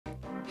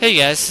Hey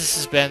guys, this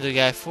is Bando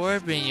Guy 4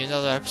 bringing you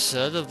another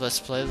episode of Let's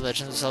Play The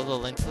Legend of Zelda: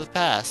 Link to the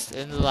Past.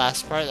 In the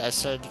last part, I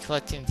started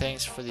collecting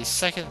things for the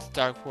second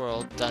Dark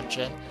World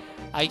dungeon.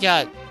 I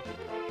got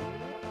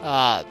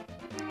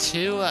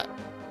two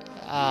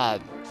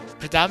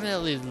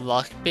predominantly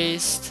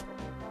luck-based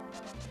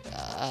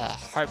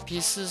heart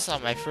pieces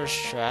on my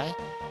first try,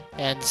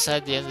 and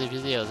decided to end the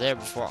video there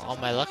before all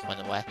my luck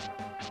went away.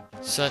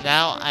 So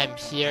now I'm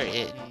here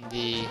in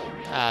the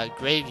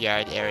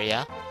graveyard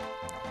area,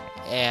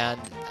 and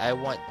I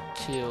want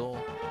to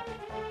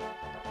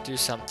do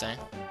something.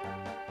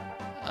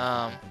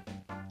 I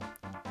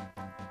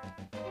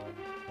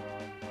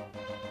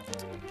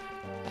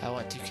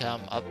want to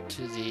come up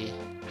to the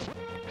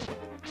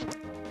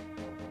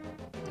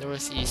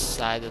northeast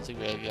side of the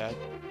graveyard,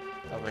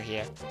 over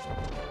here,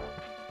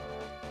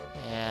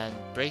 and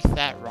break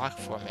that rock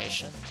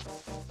formation.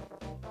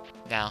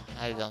 No,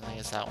 I don't think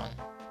it's that one.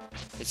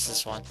 It's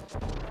this one.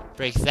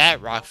 Break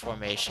that rock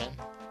formation.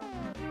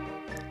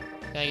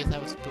 Can I get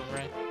that with a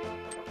boomerang?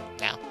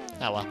 No.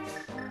 Oh well.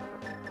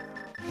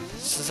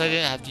 Since I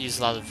didn't have to use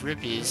a lot of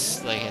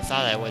rupees like I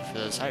thought I would for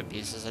those heart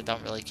pieces, I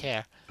don't really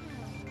care.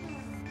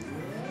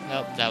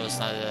 Nope, that was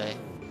not an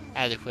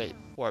adequate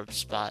warp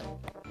spot.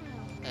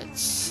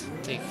 Let's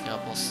take a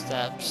couple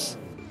steps.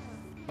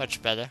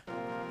 Much better.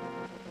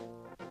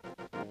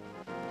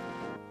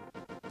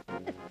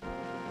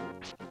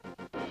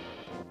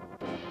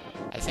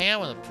 I think I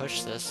want to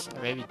push this,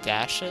 or maybe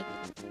dash it.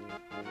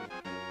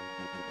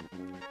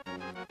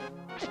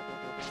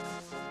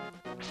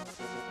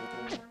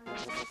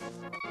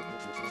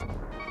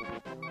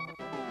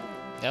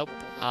 Nope.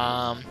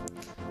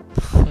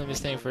 Let me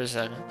think for a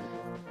second.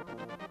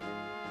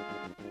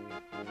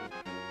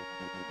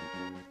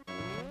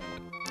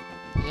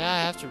 Yeah,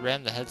 I have to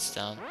ram the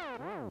headstone.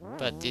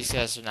 But these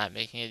guys are not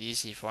making it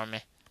easy for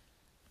me.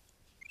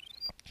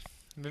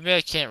 Maybe I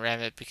can't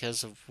ram it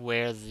because of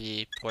where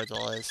the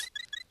portal is.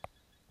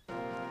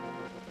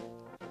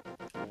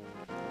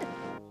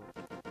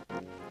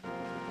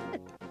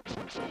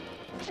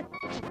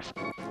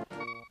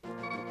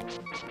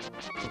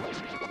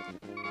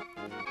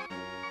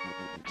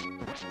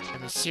 I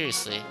mean,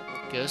 seriously,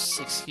 ghosts,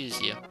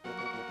 excuse you.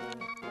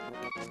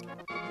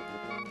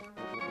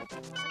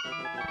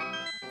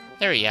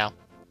 There we go.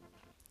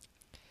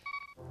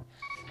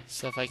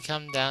 So if I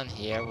come down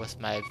here with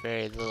my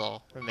very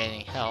little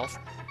remaining health,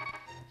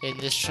 in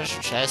this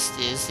treasure chest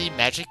is the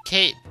magic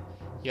cape.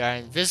 You are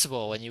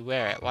invisible when you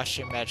wear it. Watch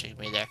your magic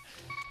meter.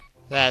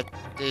 That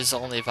is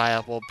only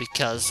viable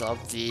because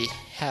of the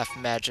half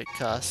magic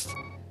cost.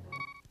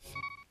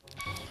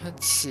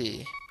 Let's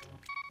see.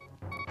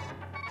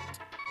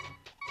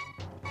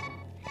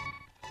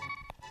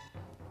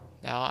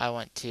 Now I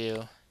want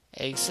to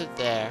exit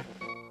there.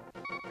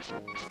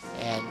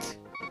 And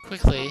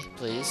quickly,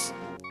 please.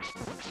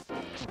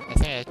 I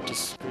think I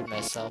just screwed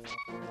myself.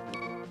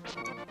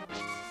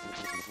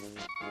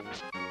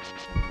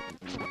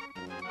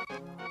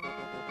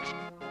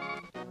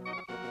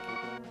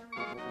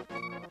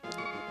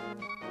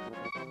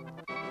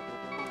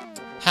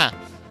 Huh.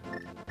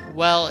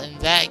 Well, in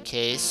that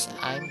case,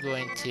 I'm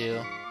going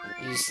to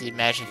use the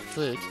magic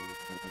flute.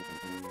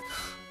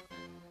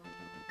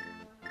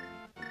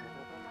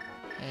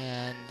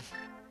 And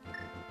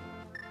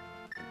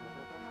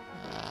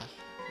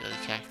really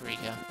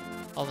Kakariko.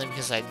 Only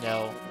because I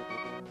know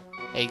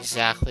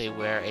exactly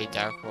where a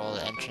Dark World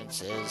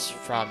entrance is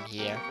from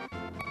here.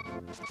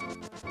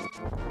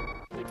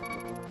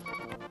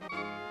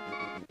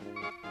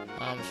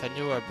 If I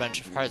knew where a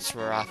bunch of hearts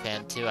were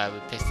offhand too, I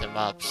would pick them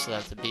up so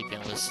that the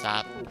beeping would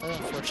stop. But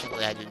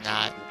unfortunately I did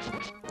not.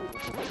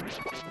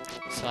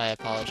 So I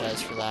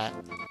apologize for that.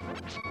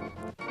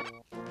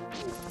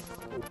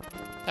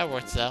 That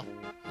worked though,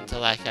 until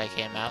that guy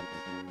came out.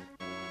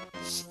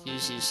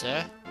 Excuse you,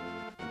 sir.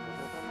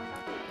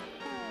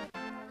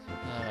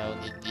 I will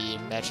need the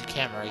magic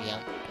camera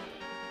again.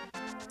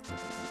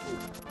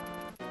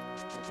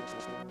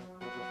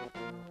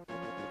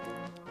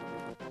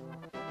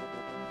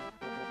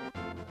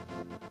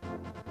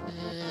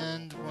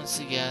 And once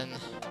again,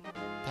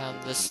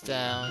 pound this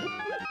down,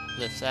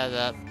 lift that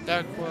up.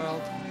 Dark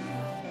World.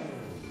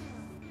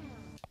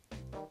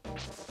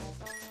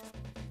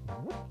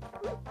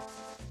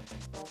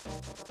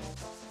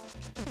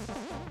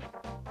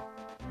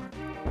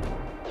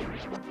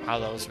 Oh,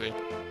 that was weird.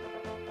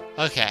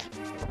 Okay.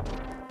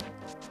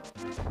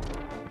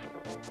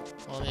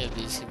 Only of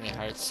these give me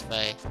hearts if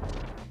I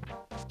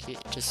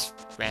just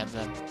ram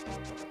them.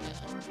 Yeah.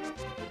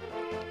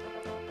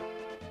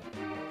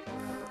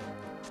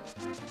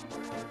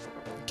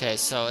 Okay,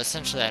 so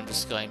essentially I'm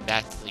just going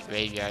back to the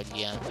graveyard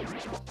again.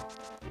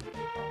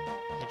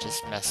 I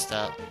just messed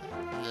up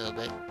a little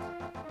bit.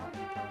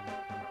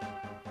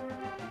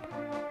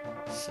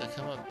 So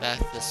come up back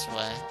this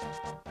way.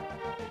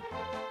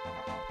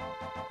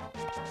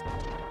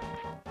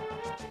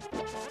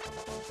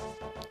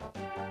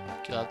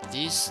 Go up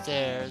these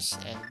stairs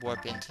and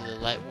warp into the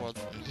light world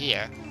from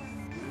here.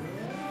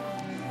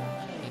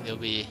 And you'll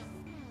be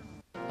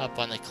up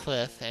on the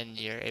cliff and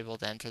you're able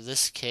to enter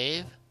this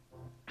cave.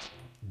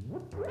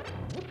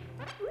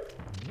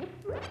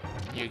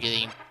 you're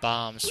getting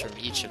bombs from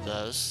each of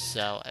those.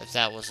 So if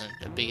that wasn't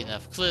a big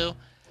enough clue,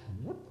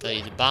 tell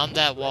you to bomb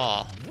that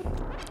wall.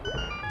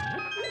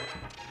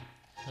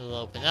 It'll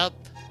open up.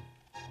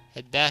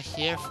 Head back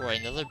here for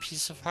another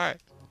piece of heart.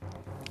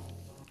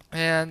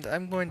 And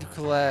I'm going to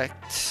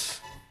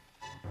collect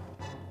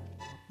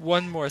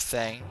one more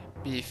thing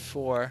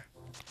before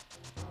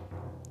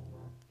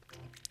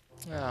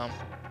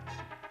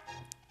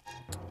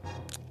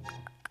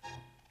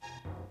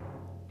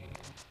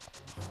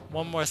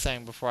one more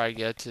thing before I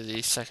go to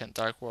the second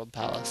Dark World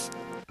Palace.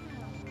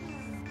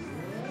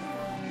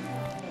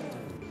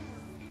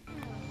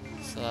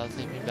 So that'll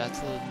take me back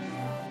to the...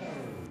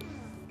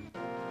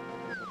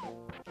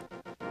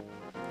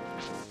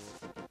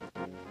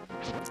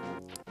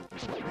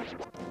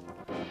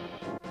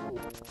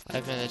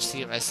 I've managed to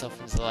get myself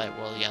into the light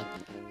world again.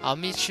 I'll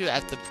meet you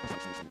at the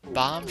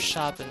bomb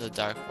shop in the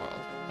Dark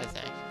World, I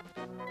think.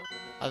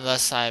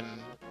 Unless I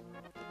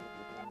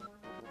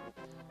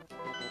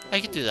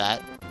could do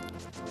that.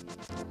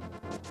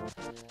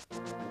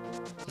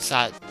 It's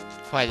not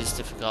quite as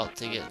difficult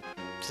to get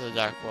to the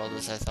Dark World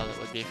as I thought it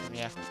would be from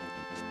here.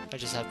 I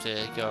just have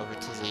to go over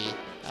to the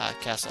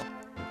castle.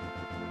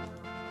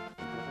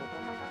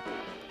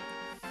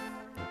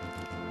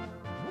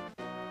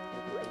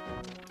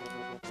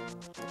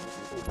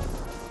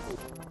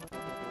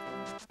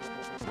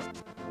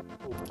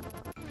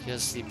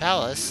 Because the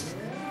palace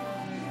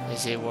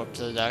is a warp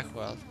to the Dark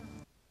World.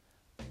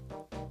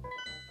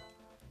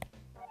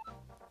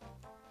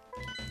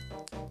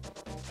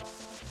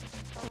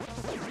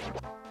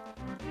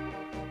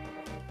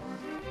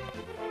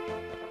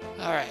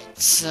 Alright,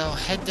 so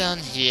head down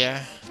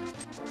here.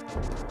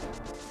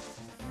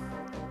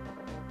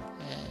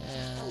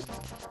 And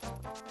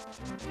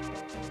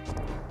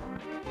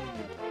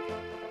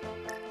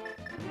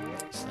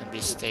it's gonna be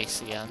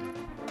stakes again.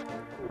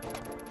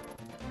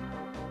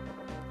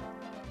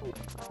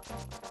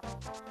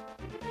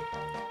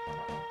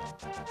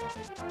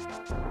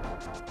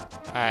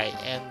 Alright,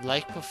 and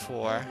like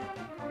before,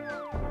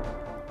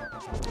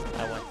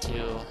 I want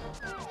to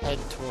head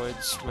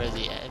towards where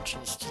the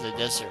entrance to the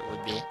desert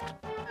would be.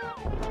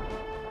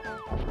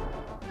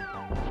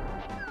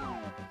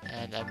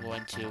 And I'm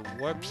going to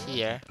warp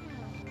here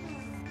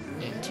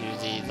into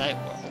the light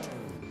world.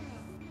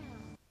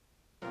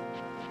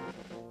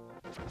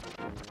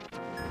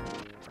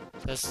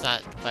 That's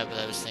not quite what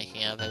I was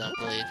thinking of, I don't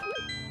believe.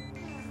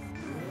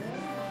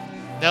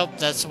 Nope,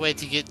 that's a way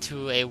to get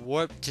to a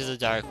warp to the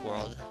Dark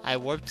World. I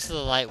warped to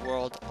the Light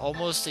World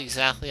almost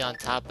exactly on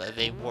top of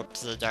a warp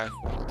to the Dark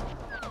World.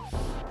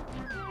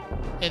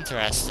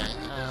 Interesting.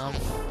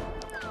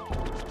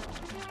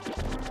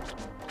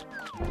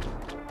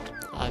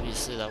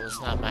 Obviously that was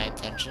not my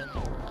intention.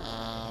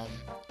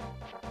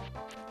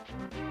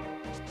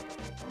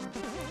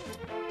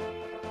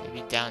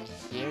 Maybe down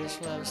here is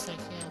what I was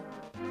thinking of.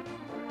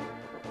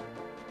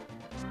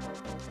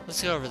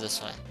 Let's go over this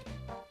way.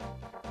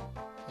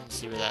 And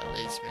see where that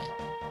leads me.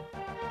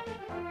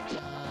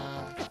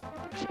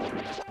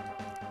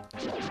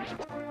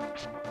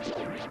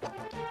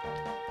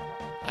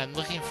 I'm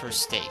looking for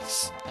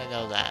stakes. I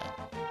know that.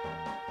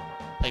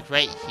 Like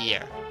right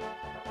here.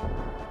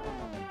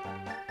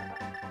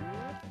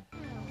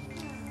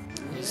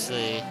 Use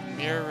the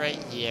mirror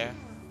right here.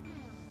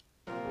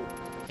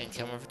 And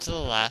come over to the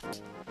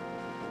left.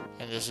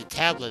 And there's a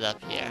tablet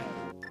up here.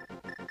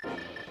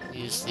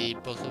 Use the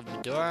Book of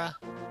Medora.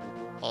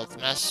 Hold the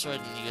Master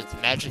Sword and you get the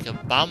magic of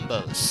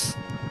Bombos.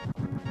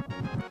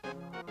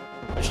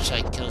 Which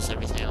like kills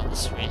everything on the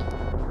screen.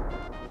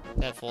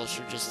 That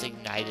vulture just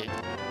ignited.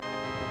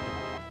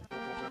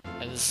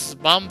 And this is a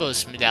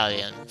Bombos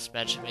medallion. This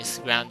magic makes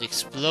the ground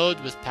explode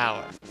with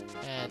power.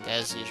 And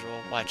as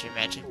usual, watch your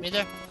magic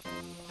meter.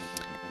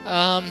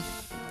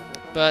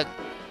 But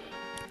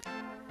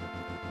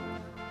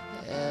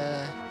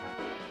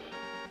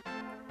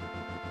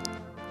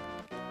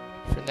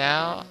for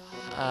now,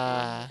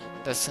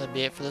 that's gonna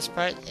be it for this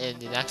part. In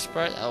the next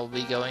part, I will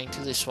be going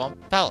to the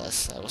Swamp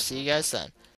Palace. I will see you guys then.